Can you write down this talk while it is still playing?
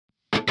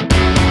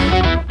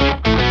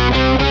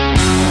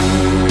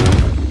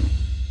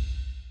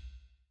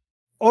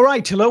All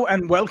right, hello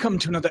and welcome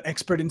to another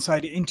Expert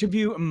Insider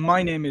interview.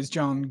 My name is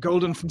John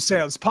Golden from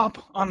Sales Pop,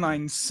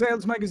 online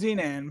sales magazine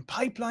and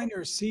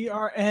Pipeliner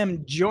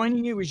CRM,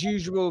 joining you as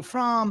usual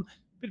from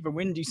a bit of a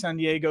windy San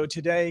Diego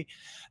today.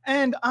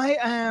 And I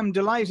am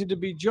delighted to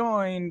be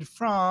joined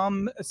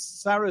from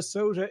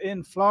Sarasota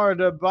in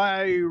Florida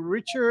by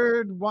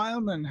Richard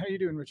Weylman. How are you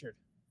doing, Richard?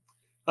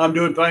 I'm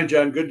doing fine,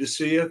 John. Good to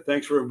see you.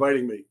 Thanks for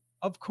inviting me.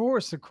 Of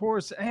course, of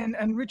course. And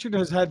Richard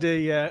has had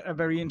a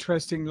very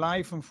interesting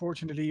life.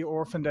 Unfortunately,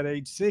 orphaned at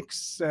age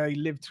 6. He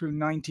lived through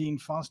 19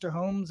 foster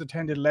homes,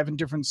 attended 11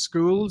 different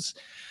schools,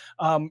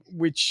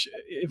 which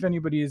if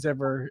anybody has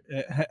ever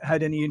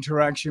had any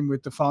interaction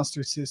with the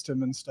foster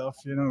system and stuff,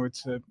 you know,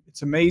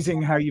 it's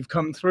amazing how you've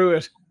come through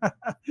it.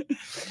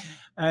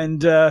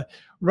 And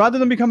rather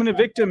than becoming a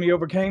victim, he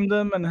overcame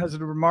them and has a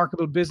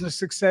remarkable business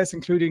success,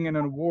 including an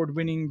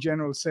award-winning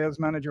general sales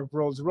manager of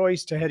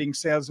Rolls-Royce to heading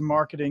sales and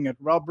marketing at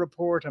Robb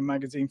Report, a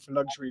magazine for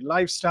luxury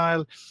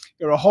lifestyle.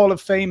 You're a Hall of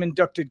Fame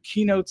inducted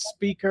keynote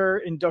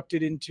speaker,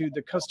 inducted into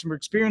the Customer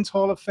Experience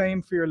Hall of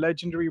Fame for your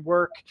legendary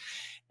work.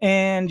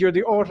 And you're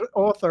the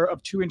author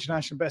of 2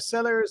 international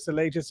bestsellers, the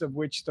latest of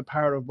which, The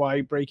Power of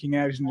Why, Breaking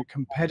Out in a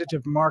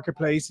Competitive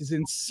Marketplace, is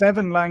in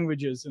 7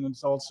 languages, and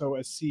it's also a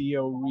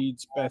CEO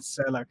Reads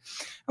bestseller.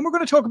 And we're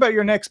going to talk about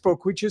your next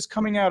book, which is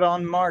coming out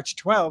on March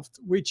 12th,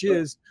 which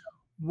is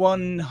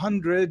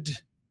 100,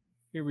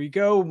 here we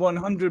go,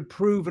 100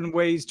 Proven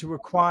Ways to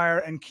Acquire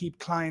and Keep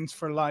Clients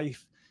for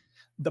Life,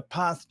 The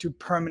Path to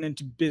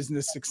Permanent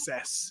Business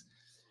Success.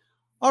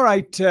 All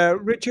right,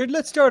 Richard,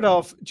 let's start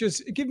off.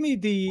 Just give me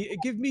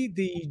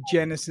the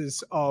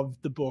genesis of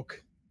the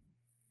book.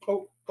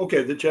 Oh,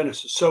 okay, the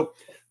genesis. So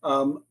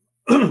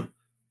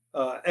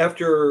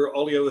after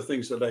all the other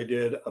things that I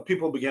did,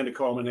 people began to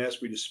call me and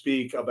ask me to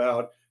speak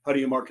about how do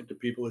you market to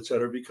people, et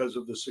cetera, because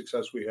of the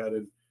success we had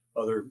in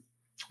other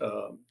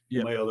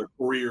my other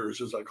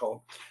careers, as I call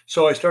them.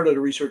 So I started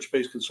a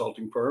research-based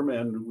consulting firm,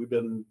 and we've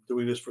been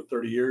doing this for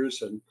 30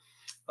 years. And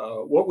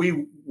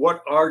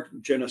what our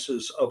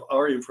genesis of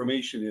our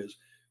information is,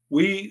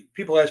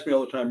 people ask me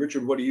all the time,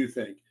 Richard, what do you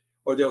think?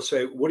 Or they'll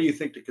say, what do you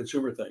think the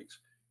consumer thinks?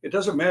 It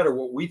doesn't matter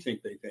what we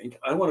think they think.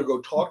 I want to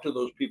go talk to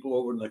those people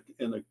over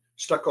in the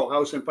stucco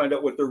house and find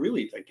out what they're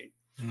really thinking.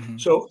 Mm-hmm.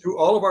 So through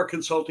all of our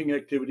consulting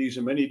activities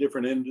in many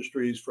different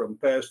industries, from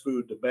fast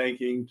food to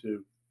banking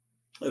to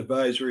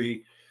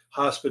advisory,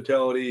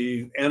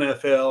 hospitality,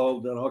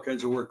 NFL, done all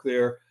kinds of work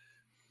there.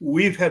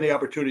 We've had the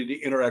opportunity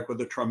to interact with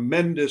a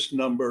tremendous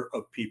number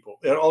of people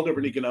at all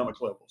different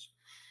economic levels.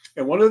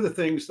 And one of the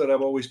things that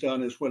I've always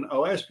done is when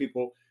I'll ask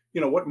people,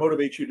 you know, what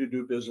motivates you to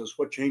do business?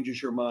 What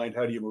changes your mind?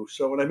 How do you move?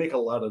 So when I make a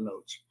lot of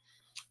notes.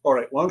 All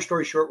right, long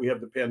story short, we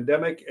have the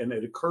pandemic, and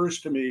it occurs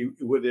to me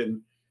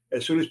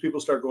as soon as people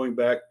start going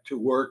back to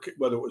work,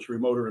 whether it was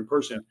remote or in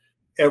person,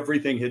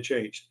 everything had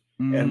changed.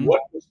 Mm-hmm. And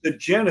what was the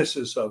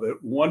genesis of it?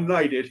 One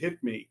night it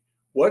hit me.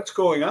 What's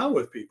going on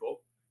with people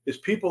is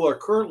people are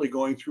currently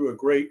going through a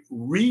great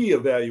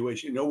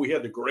reevaluation. You know, we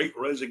had the Great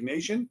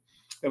Resignation,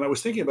 and I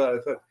was thinking about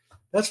it. I thought,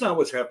 that's not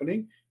what's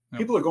happening. No.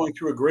 People are going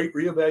through a great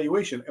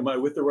reevaluation. Am I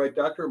with the right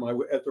doctor? Am I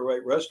at the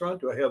right restaurant?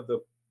 Do I have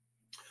the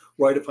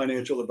right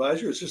financial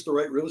advisor? Is this the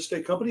right real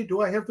estate company?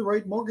 Do I have the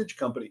right mortgage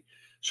company?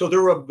 So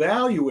they're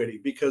evaluating,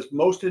 because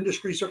most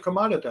industries are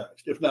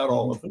commoditized, if not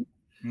all of them.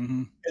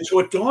 Mm-hmm. And so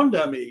it dawned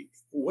on me,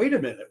 wait a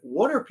minute,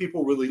 what are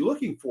people really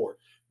looking for?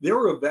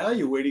 They're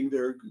evaluating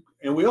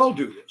and we all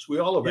do this. We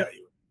all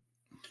evaluate.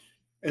 Yep.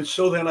 And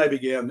so then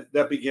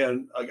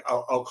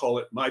I'll call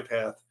it my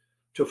path,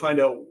 to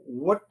find out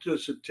what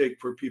does it take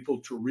for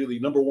people to really,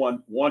 number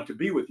one, want to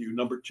be with you.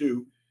 Number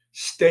two,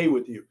 stay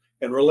with you.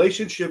 And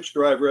relationships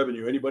drive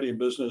revenue. Anybody in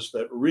business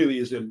that really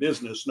is in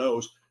business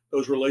knows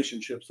those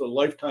relationships, the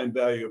lifetime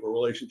value of a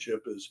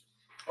relationship is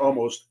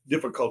almost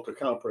difficult to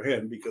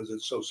comprehend because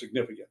it's so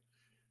significant.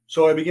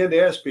 So I began to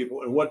ask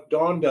people, and what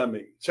dawned on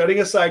me, setting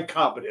aside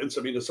competence,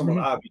 I mean, it's somewhat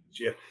obvious.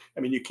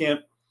 You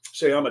can't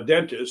say I'm a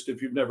dentist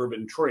if you've never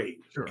been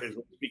trained. Sure. Okay,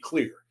 let's be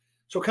clear.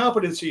 So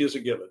competency is a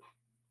given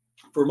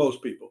for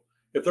most people.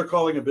 If they're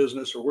calling a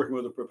business or working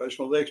with a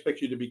professional, they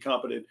expect you to be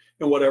competent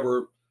in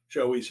whatever,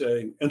 shall we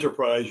say,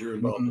 enterprise you're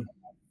involved in.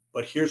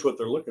 But here's what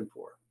they're looking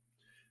for.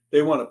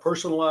 They want a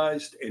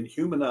personalized and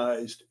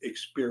humanized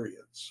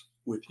experience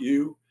with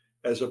you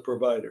as a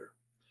provider.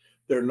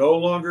 They're no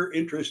longer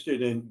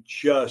interested in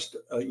just,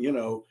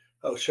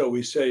 how shall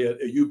we say,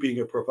 you being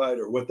a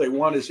provider. What they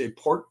want is a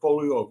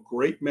portfolio of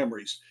great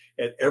memories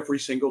at every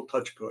single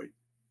touch point.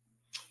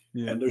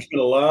 Yeah. And there's been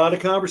a lot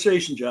of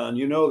conversation, John,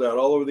 you know that,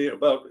 all over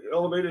about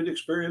elevated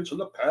experience and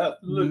the path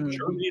and the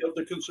journey of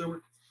the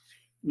consumer.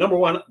 Number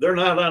one, they're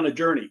not on a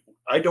journey.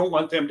 I don't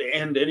want them to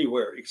end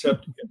anywhere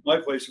except at my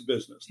place of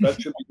business. That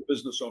should be the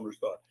business owner's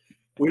thought.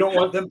 We don't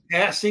want them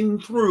passing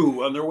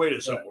through on their way to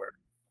somewhere.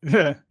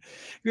 Yeah.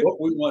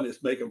 What we want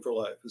is make them for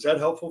life. Is that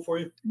helpful for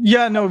you?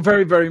 Yeah, no,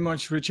 very, very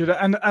much, Richard.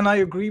 And I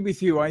agree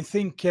with you. I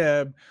think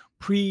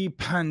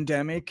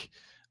pre-pandemic,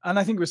 and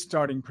I think it was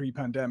starting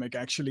pre-pandemic,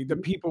 actually, the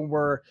people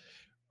were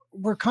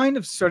we're kind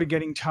of sort of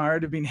getting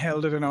tired of being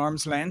held at an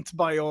arm's length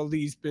by all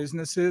these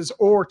businesses,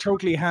 or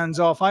totally hands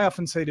off. I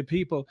often say to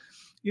people,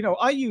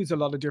 I use a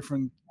lot of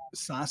different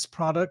SaaS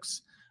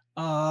products,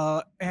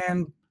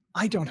 and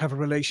I don't have a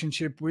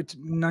relationship with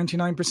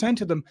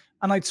 99% of them.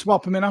 And I'd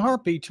swap them in a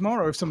heartbeat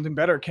tomorrow if something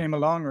better came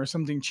along or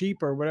something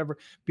cheaper or whatever,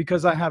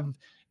 because I have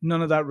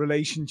none of that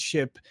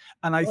relationship.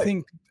 And I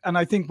Right.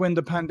 think, when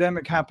the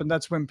pandemic happened,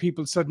 that's when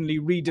people suddenly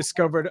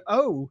rediscovered,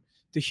 oh,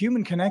 the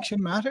human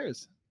connection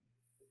matters.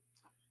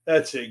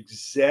 That's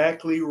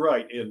exactly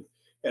right.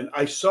 And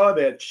I saw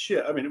that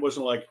shit. I mean, it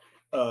wasn't like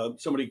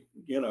somebody,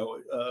 Sure.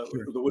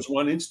 there was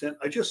one instant.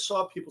 I just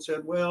saw people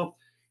said, well,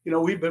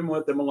 we've been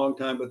with them a long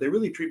time, but they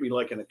really treat me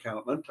like an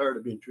accountant. I'm tired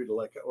of being treated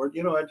like, or,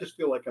 I just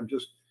feel like I'm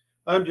just,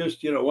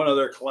 one of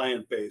their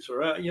client base,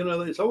 or,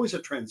 it's always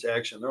a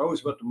transaction. They're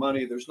always about the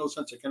money. There's no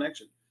sense of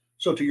connection.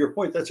 So to your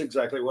point, that's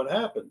exactly what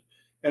happened.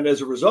 And as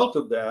a result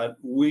of that,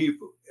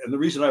 and the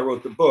reason I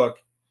wrote the book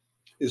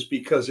is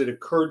because it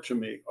occurred to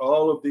me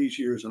all of these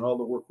years and all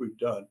the work we've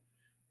done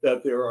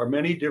that there are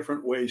many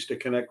different ways to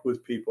connect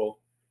with people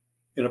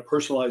in a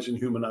personalized and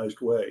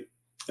humanized way.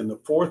 And the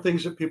 4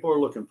 things that people are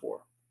looking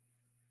for.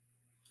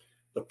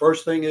 The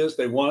first thing is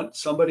they want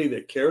somebody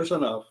that cares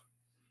enough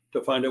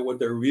to find out what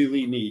they're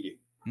really needing.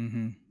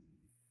 Mm-hmm.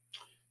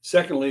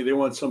 Secondly, they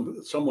want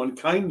someone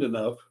kind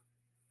enough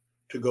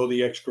to go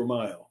the extra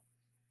mile.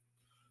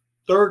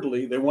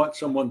 Thirdly, they want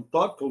someone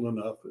thoughtful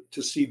enough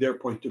to see their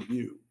point of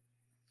view.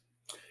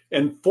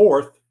 And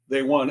fourth,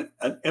 they want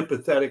an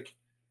empathetic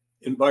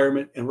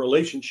environment and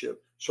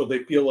relationship. So they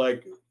feel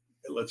like,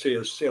 let's say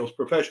as sales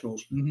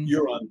professionals, Mm-hmm.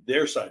 you're on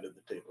their side of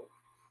the table.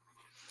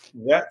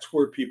 That's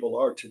where people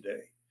are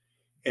today.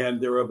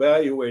 And they're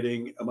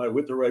evaluating, am I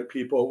with the right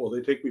people? Will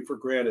they take me for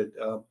granted?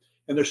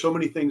 And there's so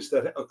many things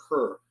that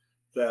occur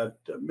that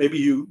maybe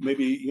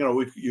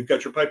you've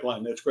got your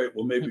pipeline. That's great.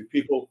 Well, maybe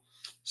people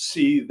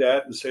see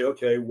that and say,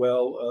 okay,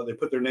 well, they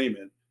put their name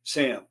in,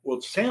 Sam.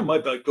 Well, Sam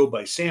might go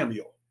by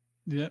Samuel.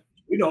 Yeah.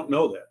 We don't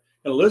know that.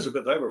 And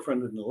Elizabeth, I have a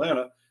friend in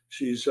Atlanta.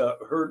 She's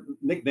her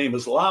nickname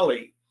is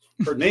Lolly.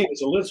 Her name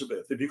is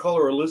Elizabeth. If you call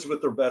her Elizabeth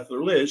or Beth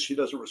or Liz, she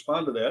doesn't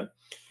respond to that.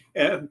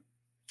 And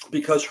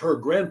because her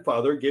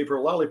grandfather gave her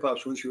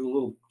lollipops when she was a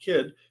little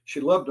kid, she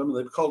loved them.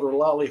 They've called her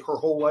Lolly her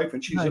whole life,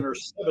 and she's in her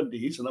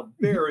 70s and a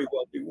very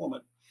wealthy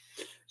woman.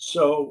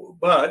 So,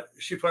 but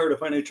she fired a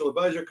financial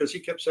advisor because he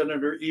kept sending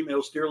her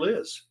emails, Dear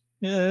Liz.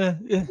 Yeah.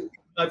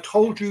 I've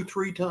told you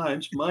 3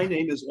 times, my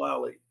name is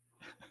Lolly.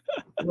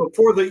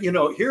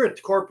 Here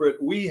at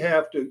corporate, we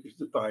have to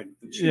define.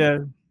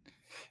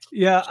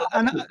 Yeah,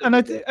 and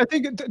I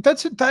think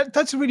that's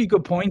a really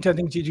good point. I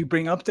think you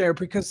bring up there,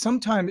 because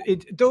sometimes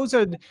those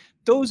are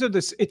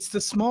it's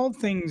the small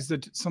things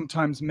that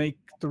sometimes make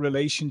the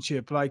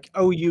relationship, like,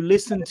 oh, you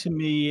listened to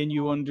me and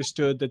you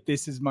understood that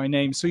this is my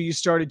name, so you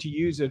started to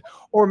use it,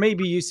 or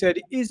maybe you said,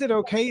 is it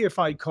okay if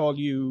I call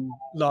you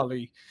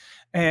Lolly?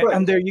 Right.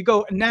 And there you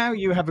go. Now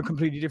you have a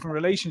completely different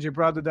relationship,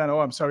 rather than, oh,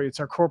 I'm sorry, it's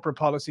our corporate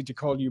policy to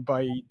call you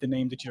by the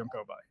name that you don't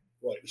go by.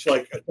 Right. It's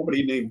like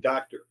somebody named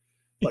Doctor,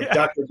 like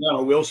Dr.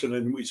 Donna Wilson.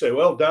 And we say,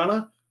 well,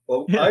 Donna,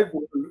 I've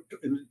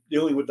been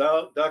dealing with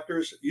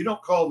doctors. You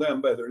don't call them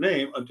by their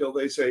name until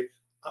they say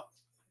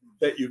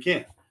that you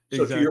can.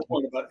 So to your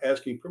point about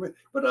asking permission,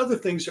 but other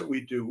things that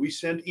we do, we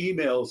send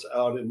emails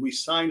out and we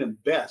sign them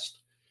best.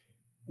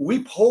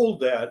 We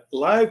polled that,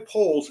 live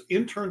polls,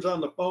 interns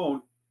on the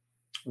phone.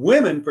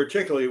 Women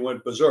particularly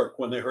went berserk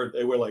when they heard.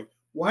 They were like,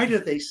 why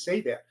did they say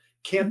that?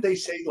 Can't they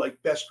say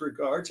like best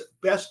regards?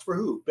 Best for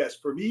who?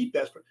 Best for me?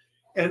 Best for...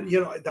 And,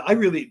 that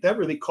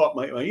really caught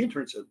my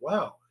intern said,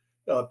 wow,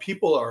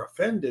 people are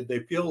offended. They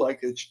feel like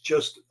it's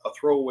just a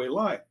throwaway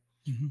line.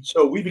 Mm-hmm.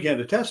 So we began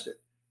to test it.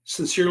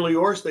 Sincerely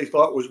yours, they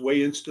thought was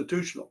way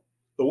institutional.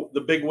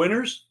 The big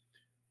winners,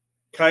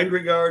 kind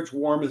regards,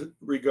 warmest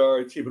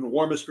regards, even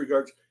warmest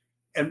regards.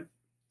 And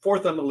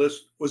fourth on the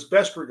list was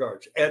best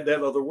regards. Add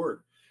that other word.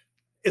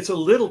 It's a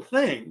little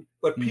thing,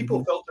 but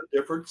people felt a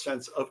different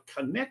sense of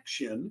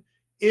connection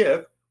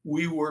if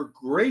we were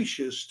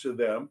gracious to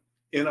them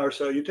in our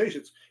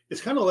salutations.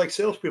 It's kind of like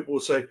salespeople will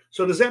say,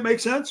 so does that make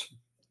sense?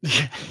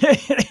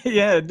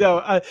 Yeah,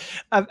 no,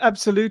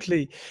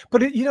 absolutely.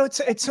 But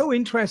it's so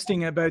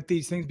interesting about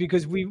these things,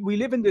 because we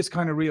live in this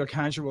kind of real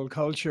casual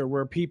culture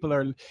where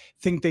people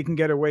think they can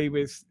get away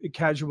with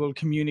casual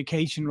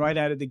communication right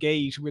out of the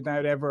gate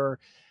without ever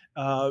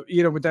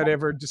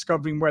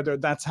discovering whether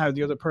that's how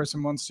the other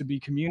person wants to be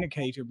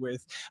communicated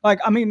with. Like,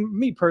 I mean,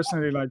 me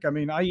personally,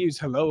 I use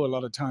hello a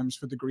lot of times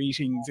for the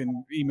greetings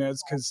in emails,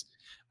 because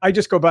I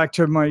just go back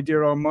to my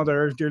dear old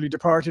mother, dearly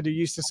departed, who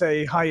used to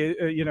say hi,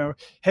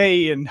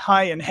 hey and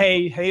hi and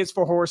hey. Hey is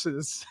for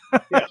horses.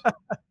 Yeah.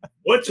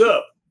 What's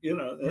up?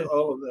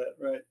 All of that,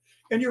 right?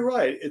 And you're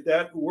right.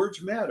 That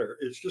words matter.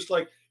 It's just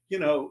like,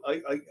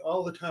 I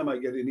all the time I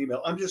get an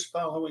email. I'm just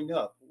following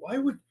up.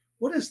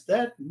 What does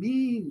that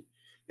mean?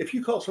 If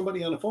you call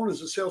somebody on the phone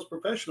as a sales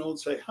professional and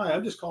say, hi,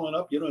 I'm just calling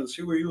up, and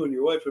see where you and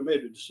your wife have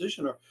made a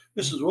decision, or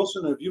Mrs.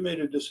 Wilson, have you made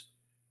a decision?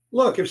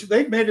 Look, if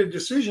they'd made a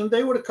decision,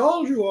 they would have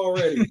called you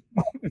already.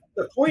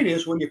 the point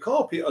is, when you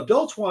call people,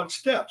 adults want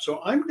steps.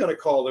 So I'm going to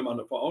call them on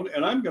the phone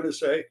and I'm going to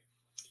say,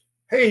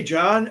 hey,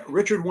 John,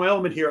 Richard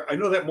Weylman here. I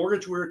know that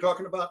mortgage we were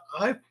talking about.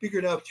 I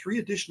figured out 3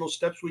 additional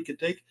steps we could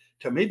take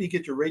to maybe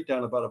get your rate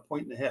down about 1.5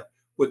 points.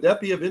 Would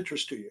that be of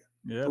interest to you?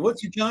 Yeah. And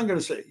what's John going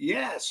to say?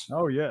 Yes.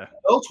 Oh, yeah.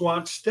 Adults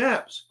want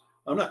steps.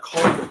 I'm not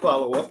calling to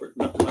follow up, or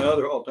not my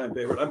other all-time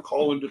favorite. I'm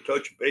calling to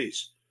touch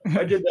base.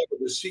 I did that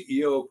with the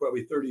CEO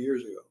probably 30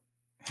 years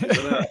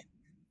ago.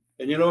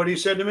 And you know what he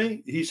said to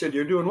me? He said,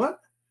 you're doing what?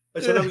 I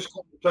said, I'm just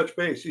calling to touch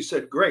base. He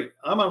said, great.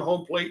 I'm on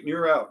home plate and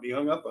you're out. And he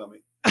hung up on me.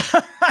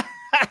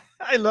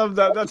 I love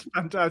that. That's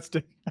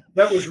fantastic.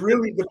 That was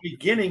really the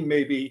beginning,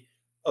 maybe,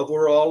 of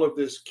where all of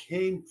this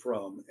came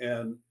from.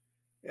 And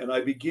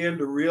I began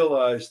to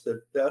realize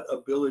that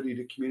ability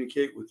to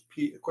communicate with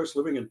people, of course,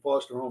 living in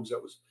foster homes,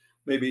 that was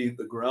maybe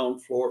the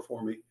ground floor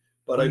for me.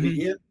 But I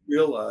began to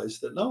realize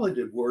that not only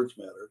did words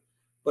matter,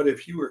 but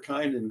if you were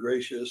kind and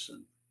gracious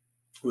and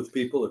with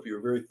people, if you were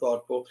very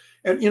thoughtful,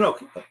 and,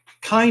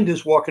 kind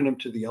is walking them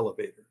to the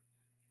elevator.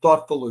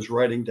 Thoughtful is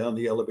riding down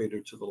the elevator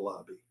to the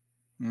lobby.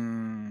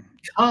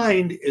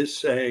 Kind is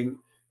saying,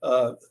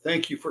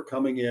 thank you for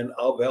coming in.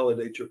 I'll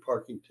validate your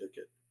parking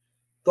ticket.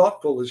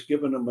 Thoughtful is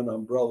giving them an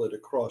umbrella to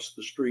cross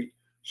the street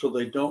so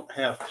they don't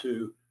have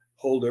to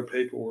hold their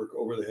paperwork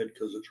over the head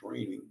because it's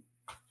raining.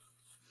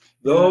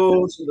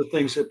 Those are the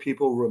things that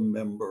people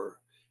remember.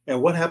 And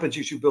what happens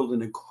is you build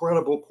an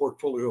incredible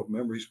portfolio of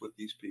memories with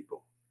these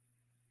people.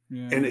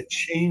 And it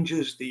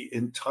changes the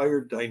entire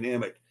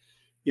dynamic,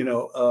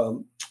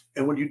 and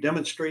when you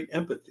demonstrate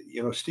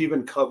empathy,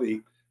 Stephen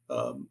Covey,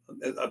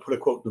 I put a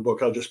quote in the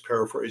book, I'll just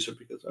paraphrase it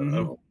because I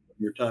don't have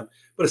your time,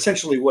 but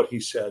essentially what he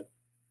said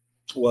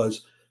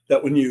was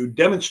that when you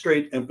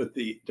demonstrate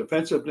empathy,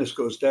 defensiveness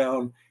goes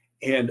down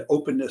and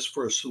openness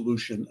for a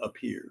solution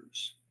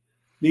appears.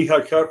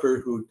 Nihal Carter,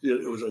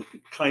 it was a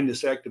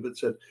kindness activist,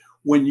 said,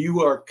 when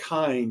you are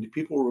kind,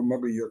 people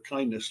remember your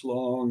kindness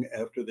long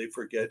after they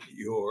forget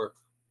your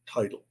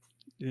title.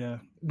 Yeah,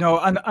 no,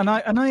 and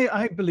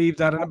I believe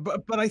that,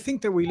 but I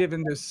think that we live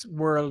in this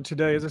world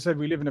today. As I said,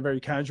 we live in a very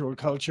casual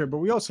culture, but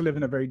we also live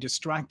in a very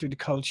distracted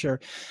culture,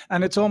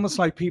 and it's almost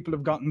like people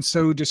have gotten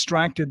so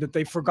distracted that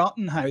they've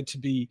forgotten how to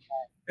be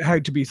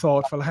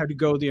thoughtful, how to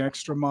go the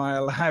extra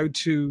mile, how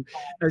to,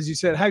 as you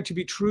said, how to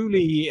be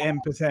truly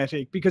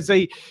empathetic, because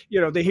they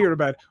hear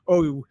about,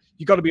 oh,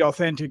 you got to be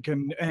authentic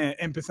and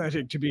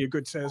empathetic to be a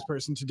good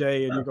salesperson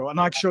today. And you go, and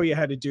I'll show you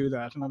how to do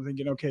that. And I'm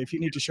thinking, okay, if you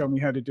need to show me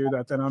how to do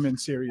that, then I'm in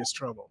serious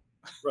trouble.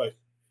 Right.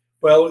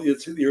 Well,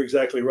 you're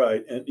exactly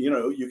right. And,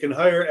 you can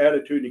hire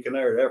attitude, you can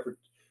hire effort,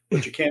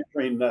 but you can't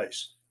train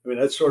nice. I mean,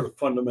 that's sort of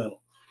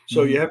fundamental.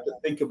 So you have to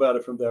think about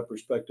it from that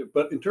perspective.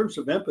 But in terms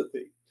of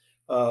empathy,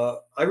 I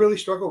really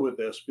struggle with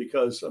this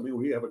because,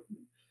 we have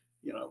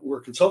we're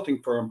a consulting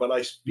firm, but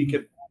I speak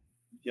at,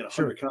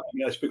 Sure.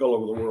 I speak all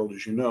over the world,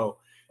 as you know,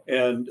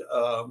 and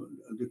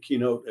do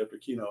keynote after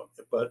keynote.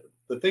 But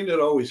the thing that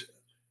always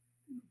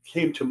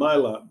came to my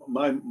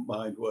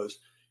mind was,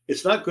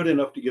 it's not good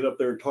enough to get up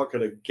there and talk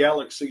at a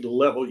galaxy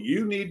level.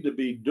 You need to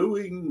be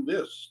doing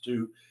this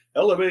to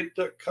elevate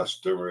the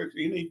customer.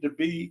 You need to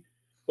be,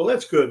 well,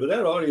 that's good. But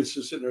that audience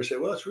is sitting there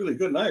saying, well, that's really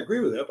good. And I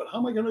agree with that. But how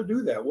am I going to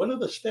do that? What are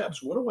the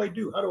steps? What do I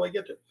do? How do I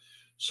get there?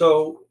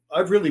 So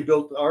I've really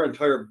built our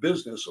entire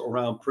business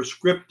around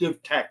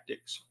prescriptive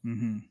tactics.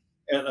 And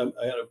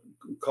I had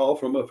a call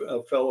from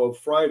a fellow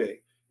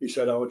Friday. He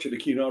said, I want you to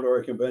keynote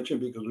our convention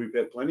because we've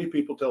had plenty of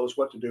people tell us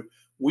what to do.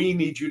 We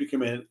need you to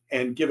come in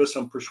and give us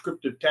some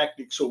prescriptive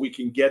tactics so we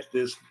can get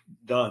this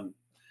done.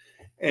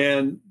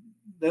 And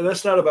then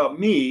that's not about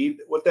me.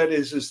 What that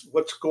is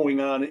what's going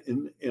on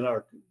in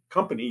our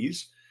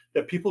companies,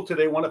 that people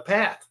today want a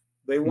path.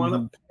 They want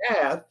a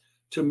path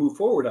to move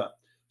forward on.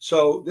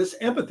 So this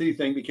empathy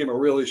thing became a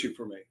real issue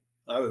for me.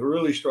 I was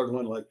really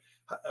struggling.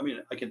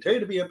 I can tell you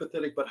to be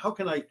empathetic, but how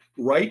can I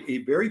write a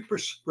very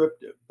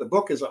prescriptive? The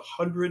book is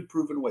 100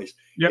 proven ways.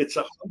 Yep. It's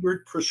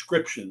 100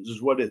 prescriptions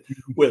is what it is,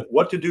 with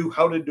what to do,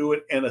 how to do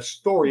it, and a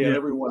story, and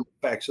everyone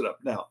backs it up.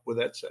 Now, with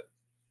that said,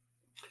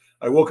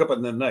 I woke up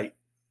in the night.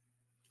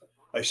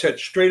 I sat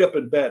straight up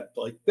in bed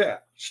like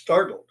that,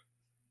 startled.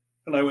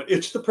 And I went,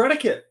 it's the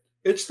predicate.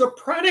 It's the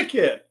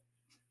predicate.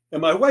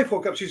 And my wife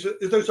woke up. She said,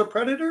 there's a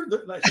predator?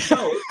 And I said,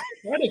 no, it's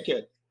the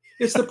predicate.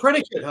 It's the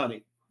predicate,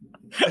 honey.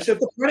 I said,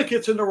 the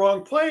predicate's in the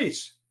wrong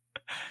place.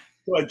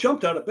 So I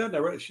jumped out of bed and I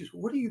read it. She said,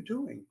 what are you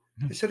doing?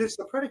 I said, it's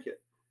the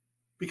predicate.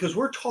 Because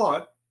we're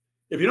taught,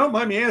 if you don't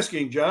mind me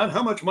asking, John,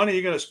 how much money are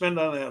you going to spend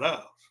on that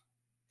house?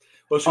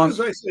 Well, as soon as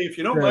I say, if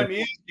you don't mind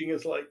me asking,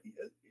 it's like,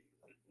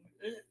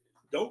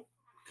 don't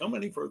come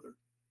any further.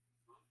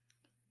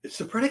 It's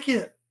the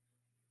predicate.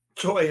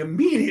 So I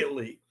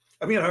immediately,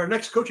 our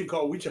next coaching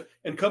call,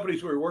 and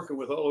companies we were working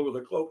with all over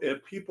the globe,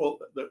 and people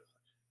that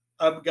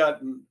I've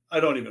gotten, I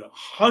don't even know,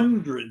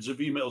 hundreds of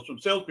emails from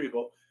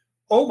salespeople.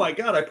 Oh my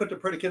God, I put the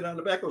predicate on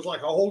the back. It was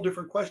like a whole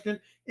different question.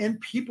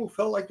 And people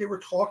felt like they were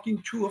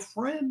talking to a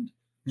friend.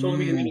 So let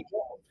me give you an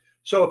example.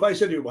 So if I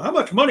said to you, well, how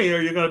much money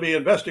are you going to be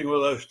investing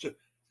with us?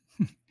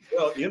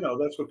 Well,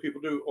 that's what people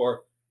do.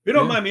 Or you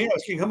don't Yeah. mind me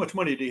asking, how much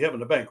money do you have in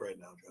the bank right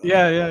now, John?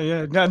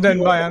 Yeah. Then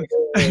my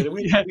answer.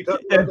 We talked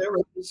about that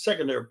right a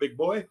second there, big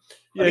boy.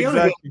 Yeah, On the other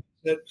hand,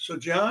 exactly. so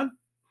John,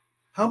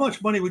 how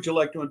much money would you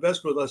like to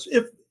invest with us,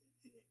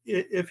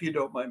 if you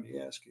don't mind me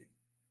asking?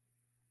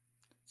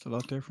 It's a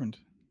lot different.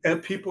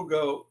 And people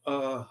go,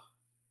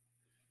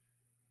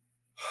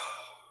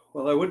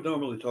 well, I wouldn't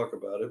normally talk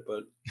about it,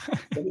 but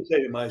let me tell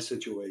you my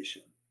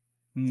situation.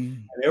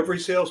 Mm. And every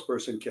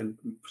salesperson can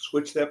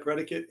switch that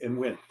predicate and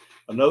win.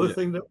 Another Yeah.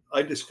 thing that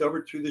I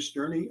discovered through this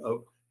journey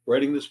of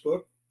writing this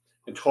book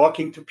and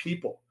talking to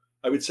people,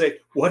 I would say,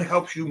 what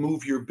helps you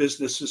move your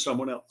business to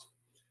someone else?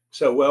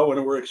 So, well,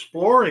 when we're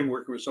exploring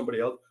working with somebody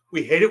else,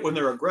 we hate it when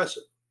they're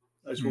aggressive.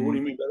 I said, well, what do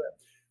you mean by that?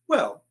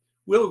 Well,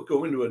 we'll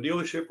go into a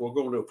dealership, we'll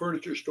go into a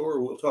furniture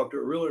store, we'll talk to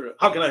a realtor.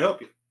 How can I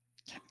help you?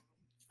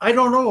 I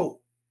don't know.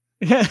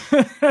 Yeah.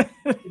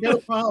 You got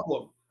a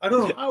problem. I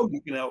don't know how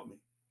you can help me.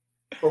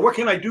 Or what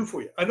can I do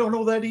for you? I don't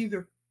know that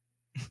either.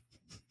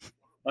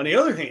 On the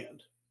other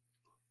hand,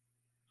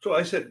 so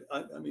I said,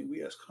 I mean,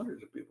 we asked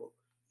hundreds of people.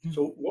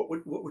 So what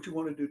would you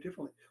want to do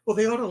differently? Well,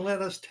 they ought to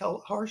let us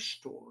tell our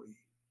story.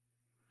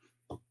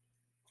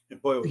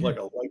 And boy, it was like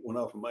a light went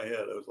off in my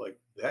head. I was like,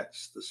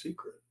 that's the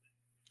secret.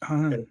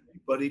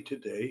 Everybody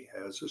today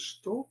has a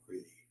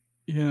story.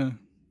 Yeah.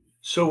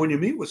 So when you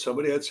meet with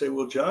somebody, I'd say,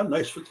 well, John,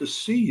 nice to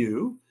see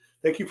you.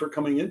 Thank you for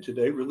coming in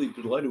today. Really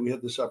delighted we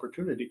had this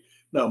opportunity.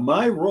 Now,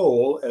 my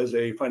role as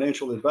a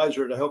financial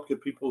advisor to help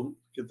get people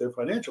get their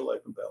financial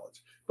life in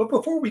balance. But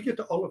before we get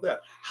to all of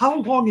that,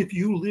 how long have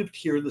you lived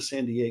here in the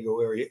San Diego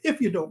area, if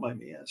you don't mind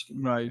me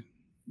asking? Right.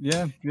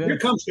 Yeah. Here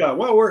comes John.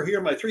 Well, we're here.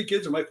 My 3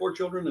 kids and my 4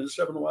 children and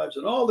 7 wives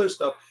and all this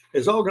stuff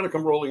is all going to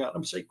come rolling out.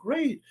 I'm saying,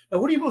 great. Now,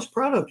 what are you most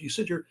proud of? You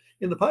said you're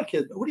in the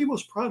podcast. What are you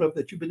most proud of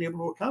that you've been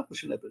able to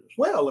accomplish in that business?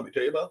 Well, let me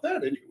tell you about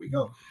that. And here we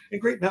go.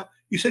 And great. Now,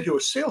 you said you're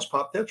a sales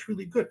pop. That's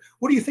really good.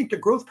 What do you think the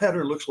growth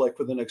pattern looks like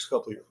for the next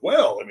couple of years?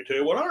 Well, let me tell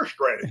you what our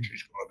strategy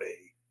is going to be.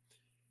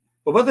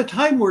 But by the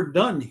time we're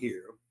done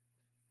here,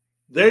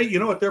 you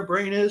know what their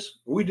brain is?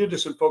 We did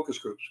this in focus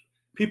groups.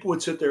 People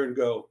would sit there and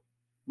go,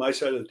 my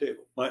side of the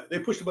table. They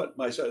push the button,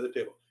 my side of the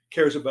table.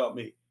 Cares about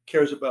me,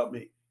 cares about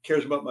me,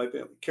 cares about my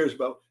family, cares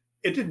about.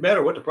 It didn't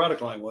matter what the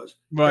product line was.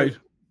 Right.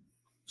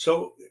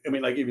 So, I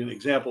mean, I give you an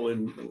example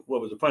in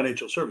what was the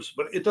financial services,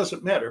 but it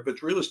doesn't matter if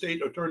it's real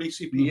estate, attorney,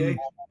 CPA,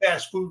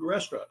 fast food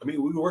restaurant. I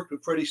mean, we worked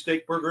with Freddie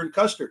Steak Burger and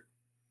Custard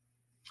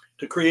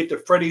to create the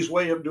Freddie's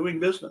way of doing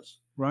business.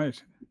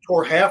 Right.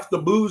 Tore half the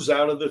booze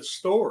out of the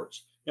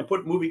stores and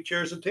put moving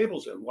chairs and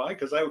tables in. Why?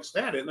 Because I would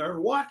stand in there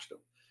and watch them.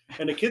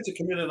 And the kids that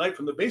come in at night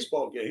from the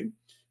baseball game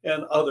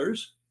and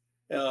others,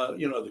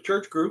 the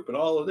church group and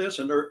all of this,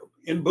 and they're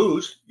in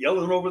booths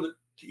yelling over to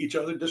each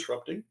other,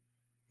 disrupting.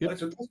 Yep. I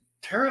said,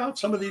 tear out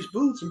some of these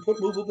booths and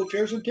put movable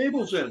chairs and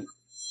tables in.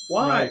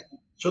 Why? Right.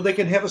 So they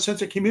can have a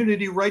sense of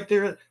community right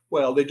there.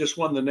 Well, they just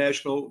won the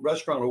National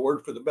Restaurant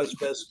Award for the best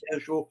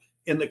casual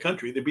in the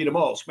country. They beat them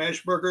all.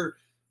 Smashburger,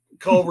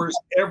 Culver's,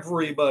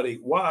 everybody.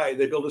 Why?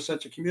 They build a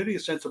sense of community, a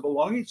sense of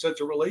belonging, a sense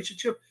of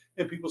relationship,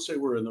 and people say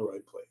we're in the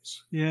right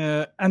place.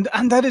 Yeah, and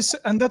that's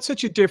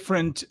such a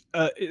different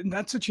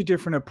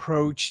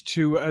approach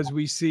to, as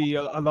we see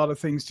a lot of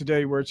things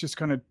today, where it's just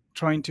kind of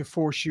trying to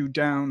force you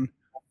down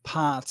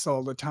paths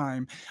all the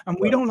time. And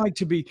we don't like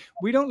to be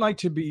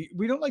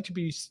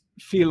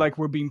feel like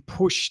we're being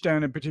pushed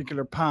down a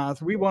particular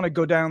path. We want to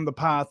go down the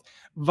path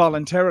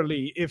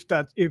voluntarily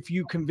if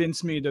you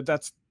convince me that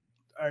that's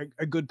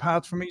a good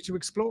path for me to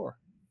explore.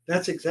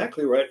 That's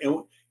exactly right.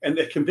 And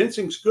the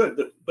convincing's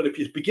good. But if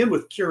you begin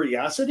with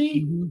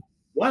curiosity,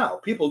 wow,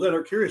 people then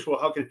are curious. Well,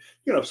 how can,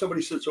 if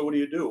somebody says, so what do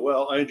you do?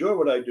 Well, I enjoy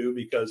what I do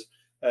because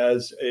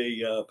as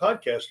a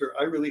podcaster,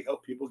 I really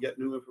help people get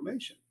new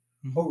information.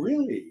 Oh,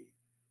 really?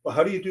 Well,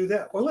 how do you do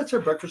that? Well, let's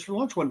have breakfast for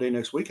lunch one day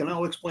next week, and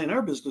I'll explain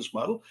our business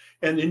model.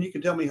 And then you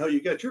can tell me how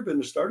you got your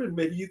business started. And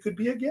maybe you could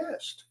be a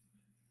guest.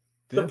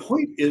 Yeah. The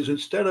point is,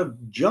 instead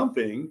of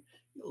jumping,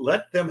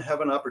 let them have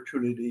an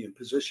opportunity and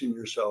position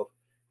yourself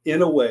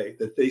in a way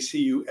that they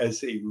see you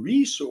as a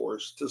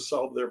resource to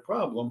solve their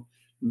problem,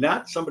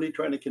 not somebody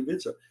trying to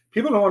convince them.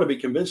 People don't want to be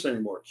convinced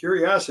anymore.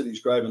 Curiosity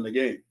is driving the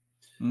game.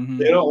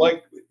 They don't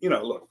like,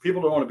 look,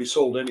 people don't want to be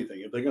sold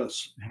anything. If they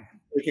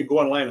can go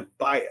online and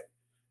buy it.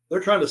 They're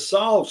trying to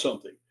solve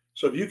something.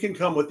 So if you can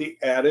come with the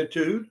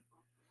attitude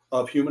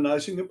of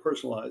humanizing and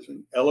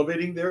personalizing,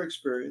 elevating their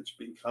experience,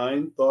 being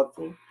kind,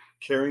 thoughtful,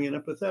 caring, and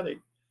empathetic,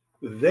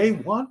 they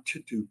want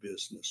to do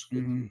business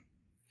with you.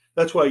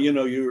 That's why, you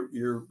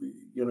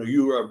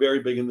are very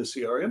big in the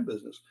CRM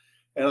business.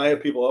 And I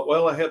have people,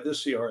 well, I have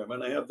this CRM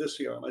and I have this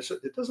CRM. I said,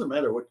 it doesn't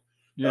matter what,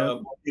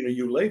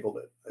 you labeled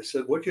it. I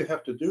said, what you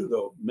have to do,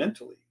 though,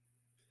 mentally,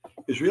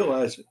 is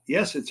realize,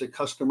 yes, it's a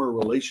customer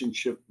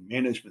relationship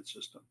management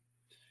system.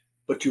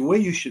 But the way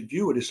you should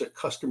view it is a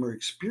customer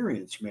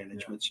experience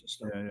management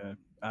system. Yeah,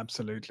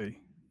 absolutely.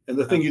 And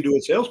the thing you do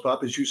at Sales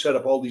Pop is you set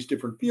up all these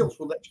different fields.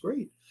 Well, that's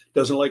great.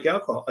 Doesn't like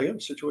alcohol. I have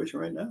a situation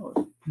right now.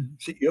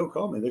 CEO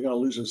called me. They're going to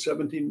lose a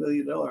 $17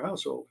 million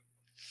household.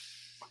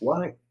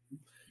 Why?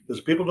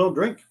 Because people don't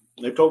drink.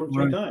 They've told them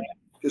 3 times.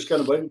 just got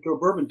invited to a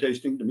bourbon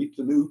tasting to meet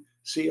the new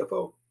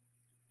CFO.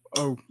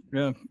 Oh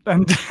yeah,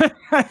 and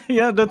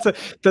yeah,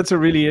 that's a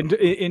really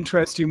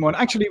interesting one.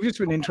 Actually,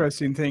 just an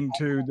interesting thing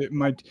too that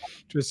might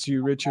interest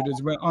you, Richard,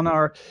 as well.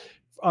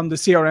 On the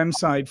CRM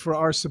side for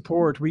our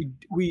support,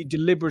 we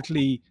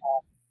deliberately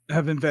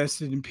have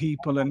invested in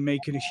people and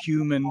make it a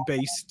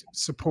human-based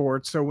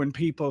support. So when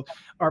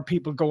our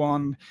people go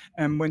on,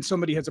 and when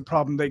somebody has a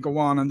problem, they go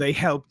on and they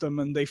help them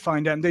and they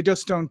find out. And they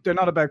just don't. They're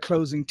not about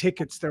closing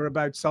tickets. They're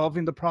about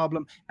solving the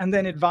problem and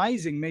then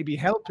advising, maybe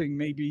helping,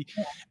 maybe,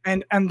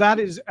 and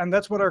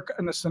that's what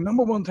and that's the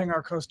number one thing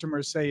our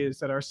customers say is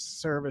that our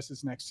service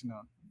is next to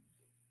none.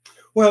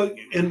 Well,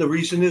 and the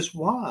reason is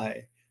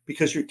why?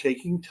 Because you're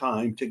taking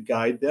time to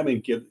guide them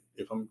and give,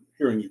 if I'm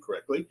hearing you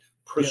correctly,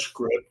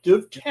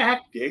 prescriptive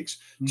tactics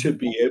to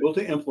be able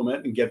to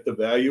implement and get the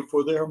value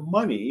for their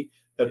money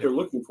that they're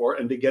looking for,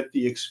 and to get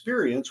the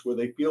experience where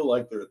they feel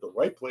like they're at the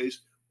right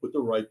place with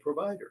the right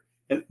provider.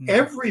 And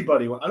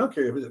everybody, I don't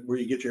care where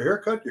you get your hair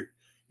cut,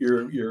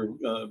 your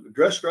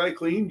dress dry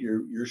cleaned,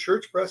 your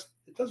shirts pressed,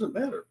 it doesn't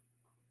matter.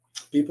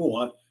 People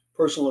want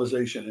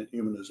personalization and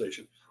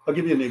humanization. I'll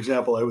give you an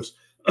example. I was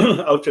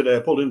out today, I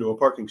pulled into a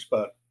parking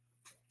spot,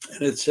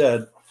 and it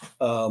said,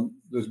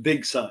 there's a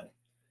big sign,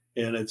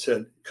 and it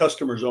said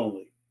customers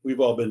only. We've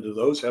all been to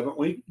those, haven't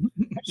we?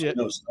 Yeah.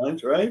 Those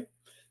signs, right?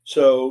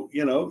 So,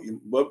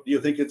 what do you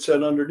think it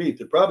said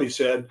underneath? It probably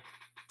said,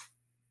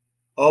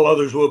 all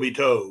others will be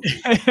towed.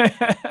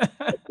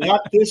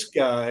 Not this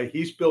guy.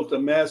 He's built a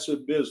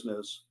massive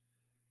business.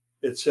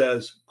 It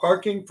says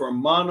parking for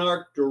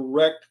Monarch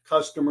Direct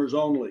customers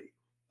only.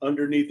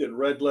 Underneath in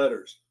red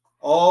letters.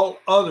 All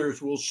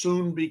others will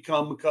soon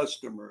become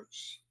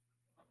customers.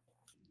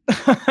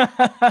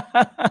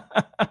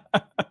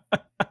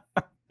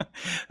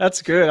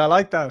 That's good. I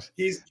like that.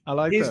 He's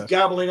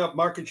gobbling up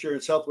market share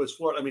in Southwest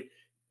Florida. I mean,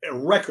 at a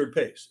record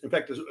pace. In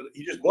fact,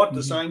 he just bought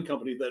the sign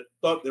company that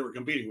thought they were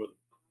competing with him.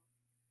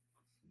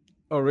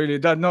 Oh, really?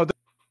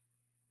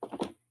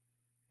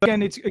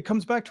 Again, it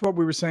comes back to what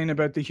we were saying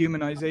about the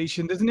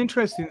humanization. There's an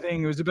interesting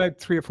thing. It was about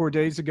 3 or 4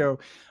 days ago.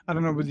 I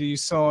don't know whether you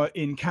saw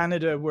in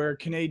Canada, where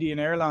Canadian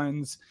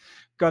Airlines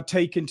got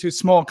taken to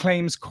small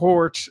claims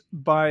court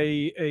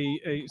by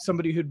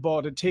somebody who'd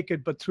bought a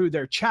ticket, but through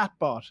their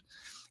chatbot.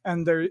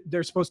 And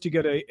they're supposed to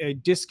get a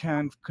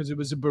discount because it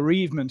was a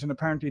bereavement, and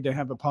apparently they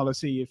have a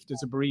policy, if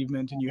there's a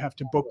bereavement and you have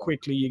to book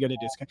quickly, you get a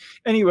discount.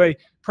 Anyway,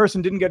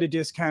 person didn't get a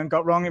discount,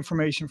 got wrong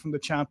information from the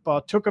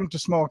chatbot, took them to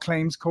small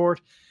claims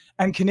court,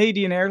 and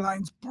Canadian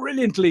Airlines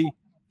brilliantly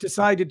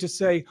decided to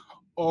say,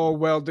 oh,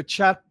 well, the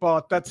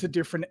chatbot, that's a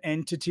different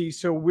entity,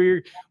 so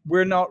we're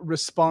not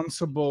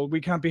responsible. We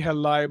can't be held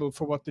liable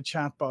for what the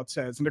chatbot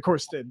says. And of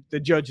course, the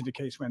judge in the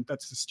case went,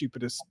 that's the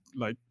stupidest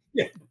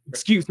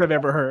excuse I've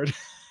ever heard.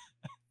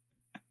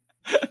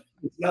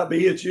 It's not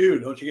me, it's you.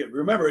 Don't you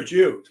remember, it's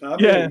you. It's not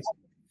me.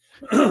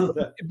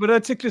 But I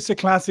think it's a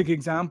classic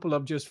example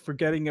of just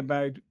forgetting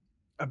about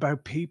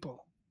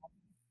people.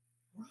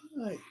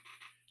 Right.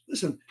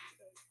 Listen,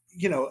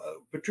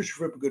 Patricia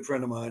Fripp, a good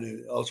friend of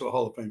mine, also a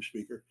Hall of Fame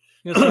speaker.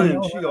 Yes, I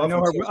know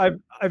her.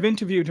 I've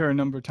interviewed her a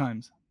number of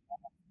times.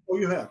 Oh,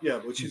 you have? Yeah.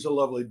 But she's a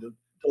lovely,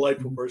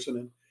 delightful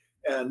person.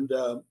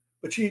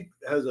 But she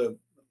has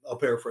I'll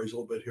paraphrase a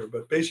little bit here,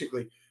 but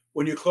basically,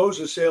 when you close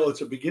a sale, it's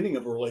the beginning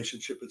of a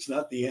relationship. It's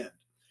not the end.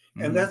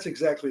 And that's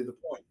exactly the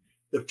point.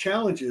 The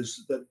challenge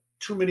is that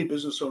too many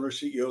business owners,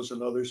 CEOs,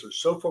 and others are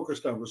so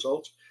focused on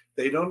results,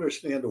 they don't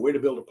understand the way to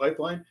build a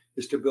pipeline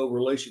is to build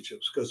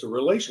relationships, because the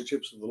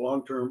relationships are the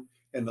long-term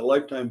and the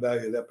lifetime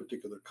value of that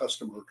particular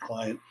customer or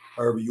client,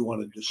 however you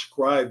want to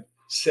describe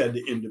said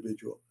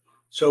individual.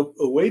 So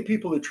the way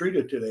people are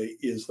treated today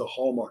is the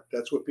hallmark.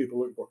 That's what people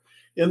look for.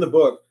 In the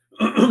book,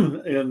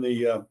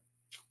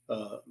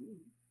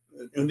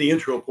 in the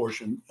intro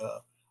portion,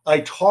 I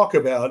talk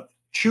about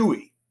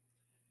Chewy.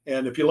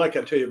 And if you like,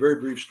 I'll tell you a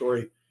very brief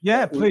story.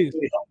 Yeah, please.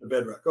 The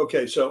bedrock.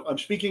 Okay, so I'm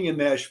speaking in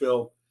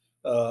Nashville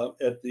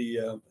at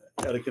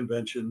a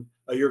convention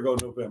a year ago,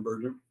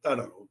 November. I don't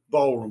know,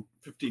 ballroom,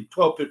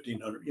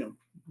 1,200,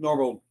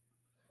 normal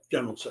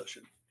general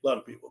session. A lot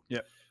of people.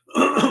 Yeah.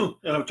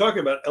 And I'm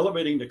talking about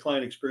elevating the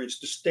client experience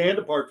to stand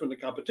apart from the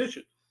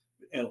competition.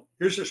 And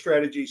here's the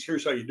strategies.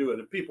 Here's how you do it.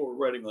 And people were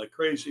writing like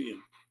crazy.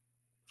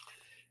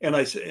 And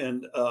I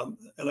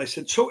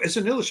said, so as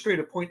an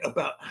illustrative point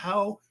about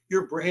how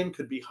your brand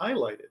could be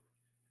highlighted,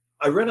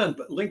 I read on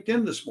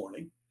LinkedIn this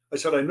morning, I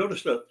said, I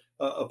noticed a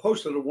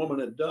post that a woman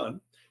had done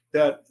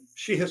that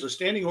she has a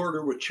standing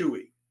order with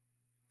Chewy.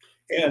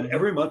 And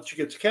every month she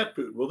gets cat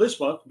food. Well, this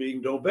month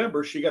being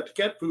November, she got the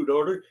cat food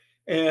order,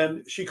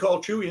 and she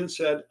called Chewy and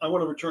said, I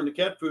want to return the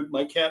cat food.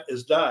 My cat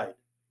has died.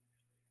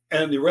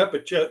 And the rep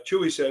at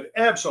Chewy said,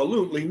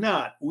 absolutely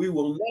not. We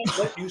will not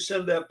let you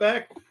send that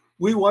back.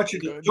 We want you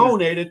to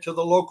donate it to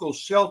the local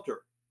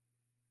shelter.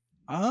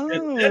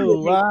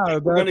 Oh, wow.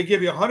 We're going to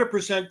give you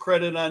 100%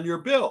 credit on your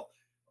bill.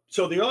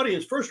 So the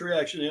audience first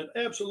reaction is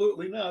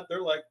absolutely not.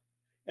 They're like,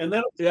 and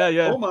then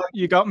oh my,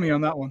 you got me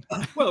on that one.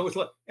 Well, it was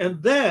like,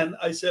 and then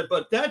I said,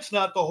 but that's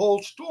not the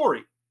whole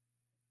story,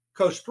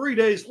 because 3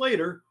 days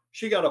later,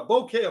 she got a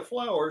bouquet of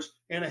flowers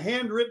and a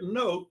handwritten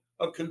note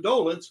of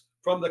condolence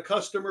from the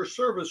customer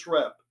service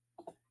rep.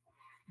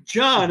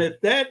 John,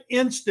 at that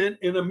instant,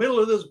 in the middle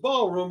of this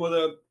ballroom with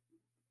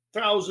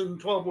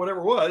 1,012, whatever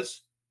it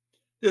was,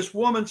 this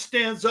woman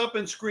stands up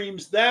and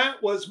screams,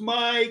 "That was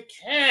my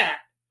cat.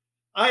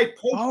 I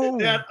posted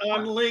that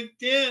on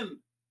LinkedIn."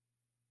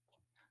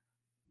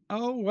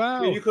 Oh, wow.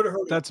 I mean, you could have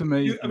heard That's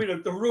amazing. I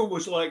mean, the room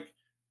was like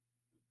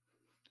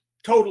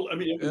total. I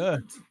mean, it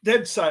was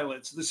dead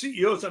silence. The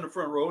CEO's on the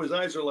front row. His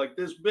eyes are like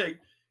this big.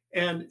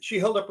 And she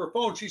held up her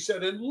phone. She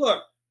said, "And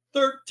look,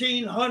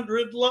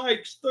 1,300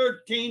 likes,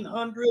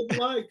 1,300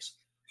 likes."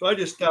 So I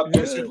just stopped.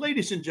 I said,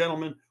 "Ladies and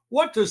gentlemen,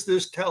 what does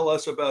this tell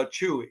us about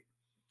Chewy?"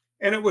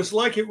 And it was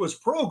like it was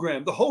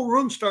programmed. The whole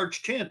room starts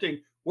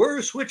chanting,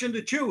 "We're switching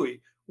to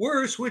Chewy.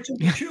 We're switching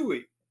to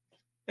Chewy."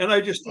 And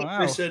I just,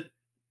 I said,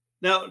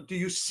 now, do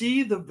you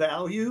see the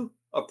value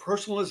of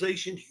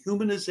personalization,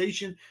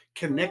 humanization,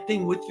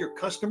 connecting with your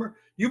customer?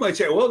 You might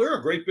say, well, they're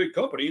a great big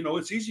company. You know,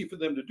 it's easy for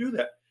them to do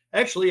that.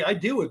 Actually, I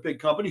deal with big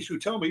companies who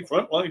tell me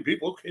frontline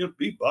people can't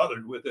be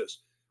bothered with this.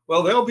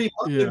 Well, they'll be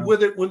bothered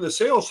with it when the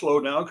sales slow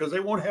down because they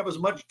won't have as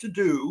much to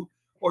do,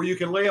 or you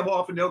can lay them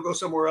off and they'll go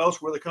somewhere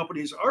else where the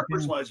companies are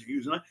personalizing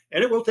using it,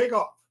 and it will take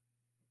off.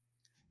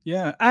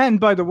 Yeah. And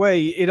by the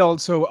way, it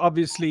also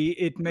obviously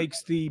it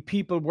makes the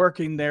people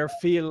working there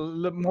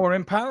feel more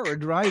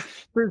empowered, right?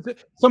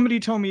 Somebody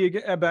told me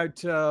about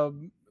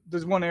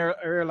there's one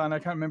airline, I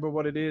can't remember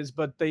what it is,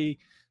 but they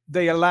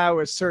allow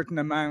a certain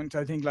amount,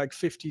 I think like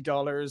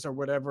 $50 or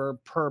whatever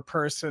per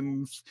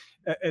person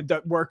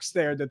that works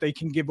there that they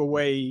can give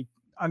away.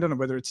 I don't know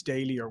whether it's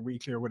daily or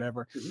weekly or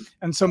whatever.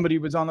 And somebody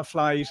was on a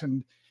flight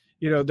and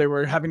they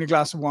were having a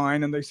glass of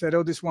wine and they said,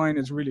 "Oh, this wine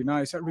is really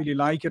nice. I really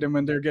like it." And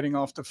when they're getting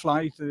off the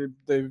flight,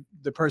 the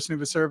person who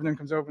was serving them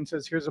comes over and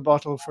says, "Here's a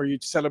bottle for you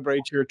to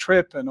celebrate your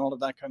trip," and all of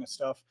that kind of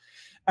stuff.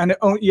 And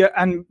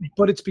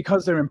but it's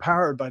because they're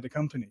empowered by the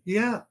company.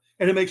 Yeah.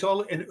 And it makes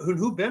and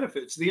who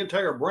benefits? The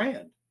entire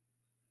brand.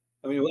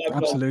 I mean,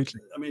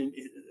 absolutely. I mean,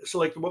 it's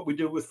like what we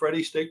do with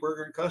Freddy's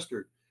Steakburger and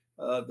Custard,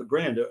 the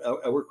brand.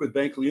 I work with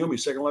Bank Leumi,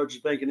 second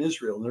largest bank in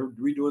Israel, and they're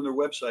redoing their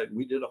website. And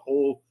we did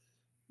all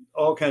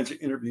kinds of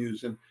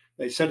interviews, and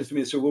they sent it to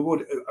me and said,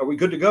 "Well, are we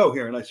good to go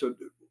here?" And I said,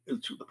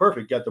 "It's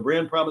perfect. Got the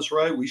brand promise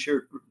right. We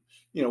shared,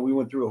 we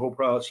went through a whole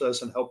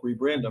process and helped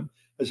rebrand them."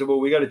 I said, "Well,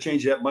 we got to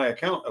change that My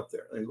Account up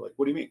there." They're like,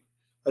 "What do you mean?"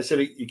 I said,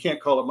 "You can't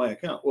call it My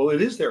Account." "Well,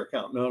 it is their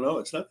account." No,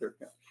 it's not their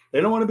account.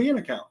 They don't want to be an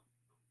account.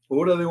 Well,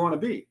 what do they want to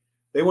be?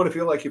 They want to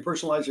feel like you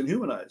personalize and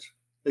humanize.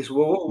 They said,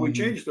 "Well, what will we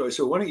change it to?" I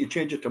said, "Why don't you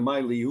change it to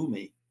My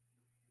Leumi?"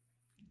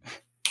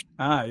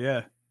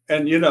 Yeah.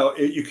 And,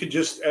 you could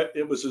just,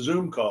 it was a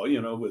Zoom call,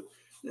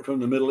 from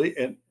the Middle East,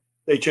 and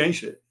they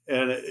changed it.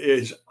 And it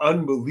is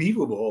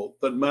unbelievable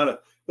the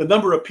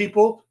number of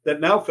people that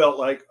now felt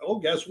like, oh,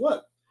 guess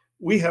what?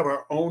 We have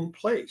our own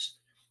place.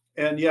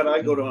 And yet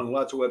I go on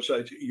lots of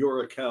websites,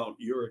 your account.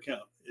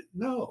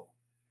 No,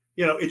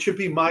 it should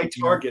be my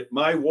Target,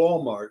 my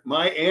Walmart,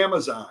 my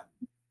Amazon.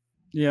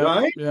 Yeah.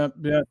 Right?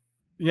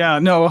 Yeah.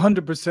 No,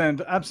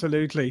 100%.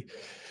 Absolutely.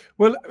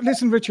 Well,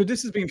 listen, Richard,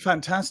 this has been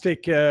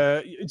fantastic.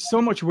 It's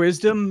so much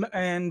wisdom.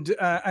 And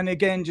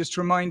again, just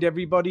to remind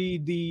everybody,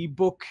 the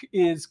book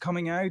is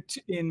coming out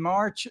in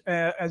March.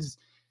 As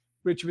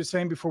Richard was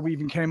saying before we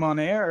even came on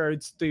air,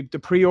 it's the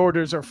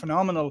pre-orders are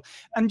phenomenal.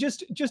 And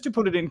just to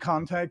put it in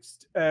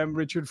context,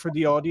 Richard, for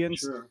the audience,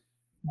 sure.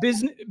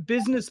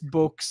 business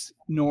books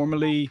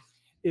normally,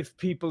 if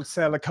people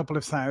sell a couple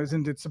of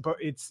thousand, it's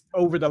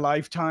over the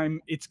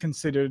lifetime, it's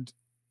considered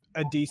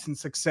a decent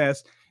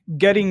success.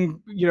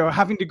 Getting,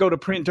 having to go to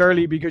print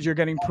early because you're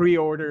getting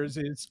pre-orders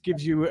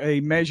gives you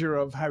a measure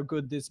of how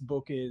good this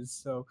book is.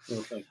 So,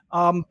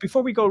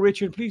 before we go,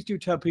 Richard, please do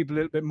tell people a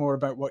little bit more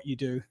about what you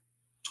do.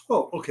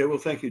 Oh, okay. Well,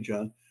 thank you,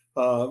 John.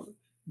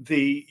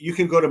 You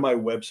can go to my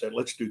website.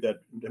 Let's do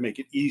that to make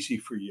it easy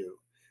for you.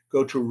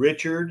 Go to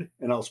Richard,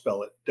 and I'll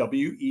spell it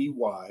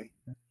Weylman.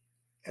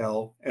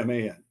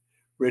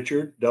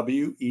 Richard,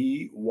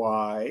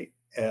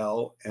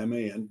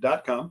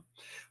 Weylman.com.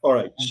 All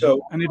right.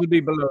 So, and it'll be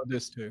below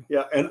this too.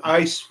 Yeah. And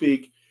I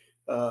speak,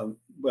 I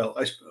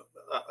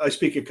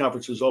speak at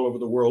conferences all over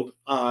the world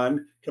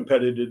on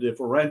competitive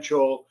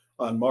differential,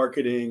 on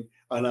marketing,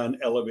 and on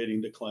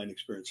elevating the client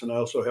experience. And I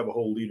also have a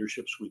whole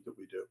leadership suite that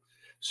we do.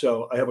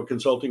 So I have a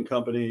consulting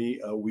company.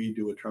 We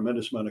do a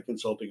tremendous amount of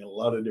consulting in a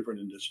lot of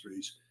different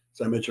industries.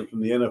 As I mentioned,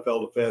 from the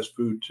NFL to fast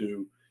food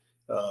to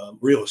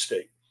real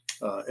estate.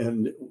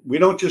 And we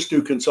don't just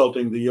do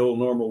consulting the old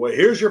normal way.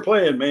 Here's your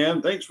plan,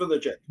 man. Thanks for the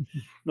check.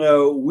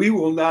 No, we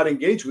will not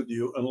engage with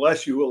you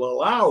unless you will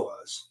allow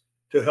us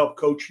to help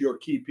coach your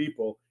key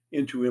people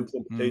into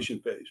implementation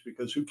phase,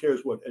 because who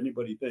cares what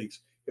anybody thinks?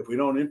 If we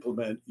don't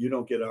implement, you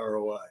don't get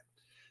ROI.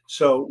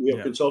 So we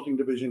have consulting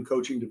division,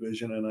 coaching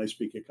division, and I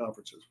speak at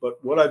conferences.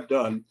 But what I've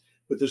done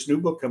with this new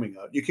book coming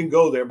out, you can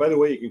go there. By the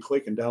way, you can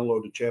click and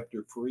download a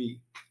chapter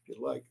free if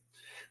you like.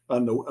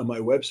 On my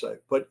website,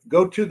 but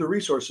go to the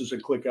resources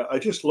and click. I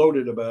just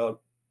loaded about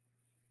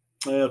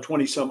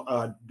 20 some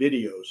odd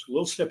videos,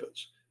 little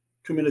snippets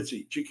 2 minutes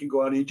each. You can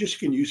go out and you just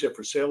can use it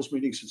for sales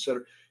meetings,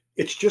 etc.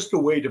 It's just a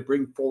way to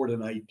bring forward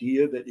an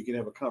idea that you can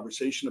have a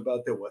conversation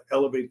about that will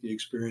elevate the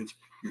experience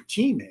your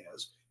team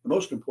has, and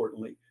most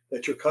importantly,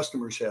 that your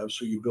customers have,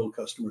 so you build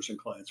customers and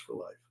clients for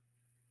life.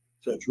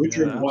 So it's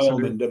Richard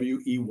Weylman,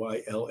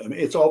 Weylm.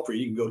 It's all free.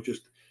 You can go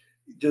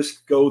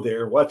just go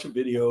there, watch the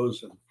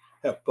videos, and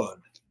have fun.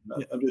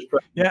 I'm just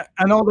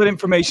and all that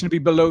information will be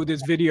below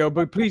this video,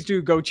 but please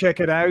do go check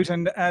it out.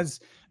 And as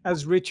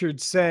Richard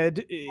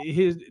said,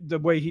 the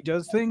way he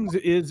does things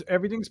is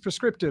everything's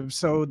prescriptive.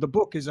 So the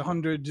book is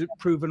 100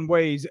 proven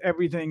ways.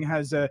 Everything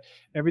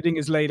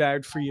is laid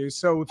out for you.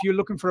 So if you're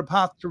looking for a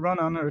path to run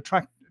on or a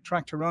track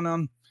to run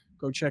on,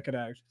 go check it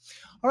out.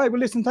 All right.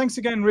 Well, listen, thanks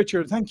again,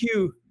 Richard. Thank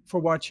you for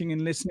watching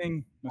and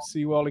listening. I'll see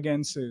you all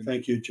again soon.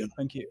 Thank you, Jim.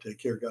 Thank you. Take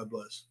care. God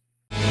bless.